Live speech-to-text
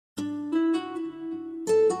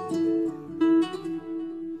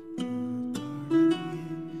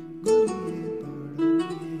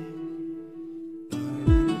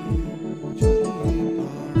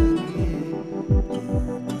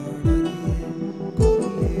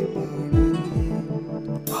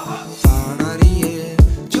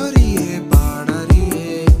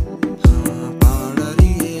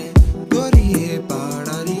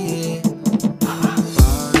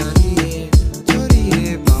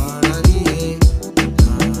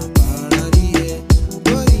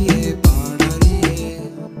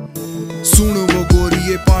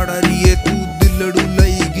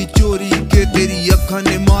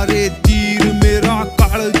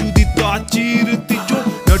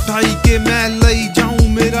के मैं लई जाऊं,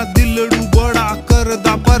 मेरा दिलड़ू बड़ा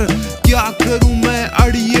करदा पर क्या करूं मैं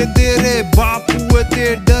अड़िए तेरे बाप हुए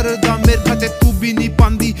ते डरदा मेरे खाते तू भी नहीं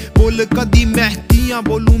पांदी बोल कदी मैं कियां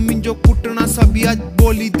बोलूं मिंजो कुटना सभी आज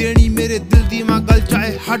बोली देनी मेरे दिल दी मां गल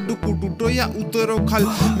चाहे हड्ड को टूटो या उतरो खल।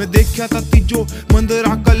 मैं देखा था तीजो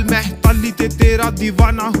मंदरा कल मैं ताली ते तेरा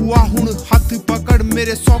दीवाना हुआ हुन हाथ पकड़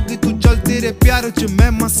मेरे सौगी तू चल तेरे प्यार च मैं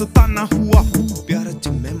मस्ताना हुआ, प्यार च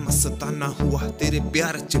मैं मस्ताना हुआ, तेरे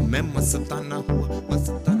प्यार च मैं मस्ताना हुआ,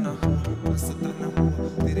 मस्ताना हुआ, मस्ताना हुआ,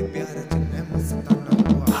 तेरे प्यार च मैं मस्ताना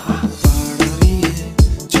हुआ।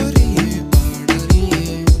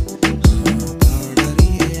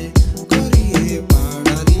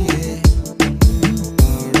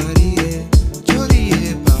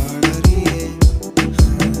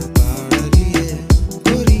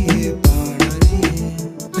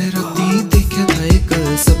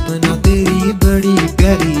 सपना तेरी बड़ी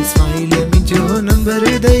प्यारी स्माइल मिजो नंबर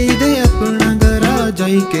दे दे अपना घरा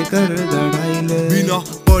जाई के कर दड़ाइल। बिना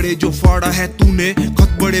पढ़े जो फाड़ा है तूने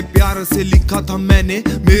खत बड़े प्यार से लिखा था मैंने,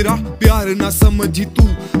 मेरा प्यार ना समझी तू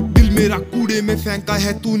दिल मेरा कूड़े में फेंका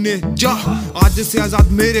है तूने। जा आज से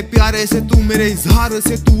आजाद मेरे प्यारे से तू, मेरे इजहार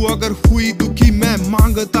से तू अगर हुई दुखी मैं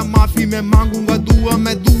मांगता माफी, मैं मांगूंगा दुआ,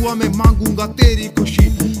 मैं दुआ में मांगूंगा तेरी खुशी,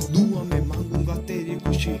 दुआ में मांगूंगा तेरी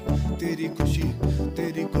खुशी, तेरी खुशी,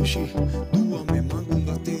 तेरी खुशी, दुआ में